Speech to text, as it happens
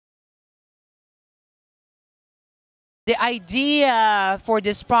The idea for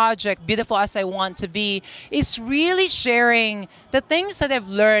this project, Beautiful as I Want to Be, is really sharing the things that I've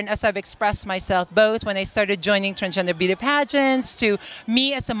learned as I've expressed myself, both when I started joining transgender beauty pageants to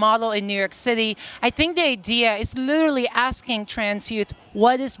me as a model in New York City. I think the idea is literally asking trans youth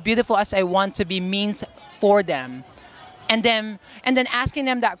what is beautiful as I want to be means for them. And then asking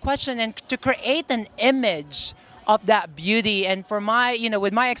them that question and to create an image of that beauty. And for my,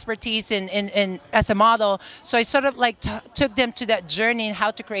 with my expertise in as a model, so I sort of like took them to that journey and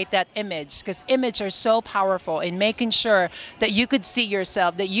how to create that image, because images are so powerful in making sure that you could see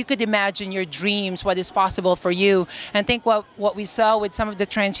yourself, that you could imagine your dreams, what is possible for you. And I think what we saw with some of the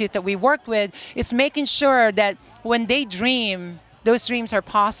trans youth that we worked with is making sure that when they dream, those dreams are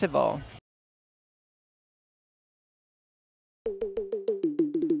possible.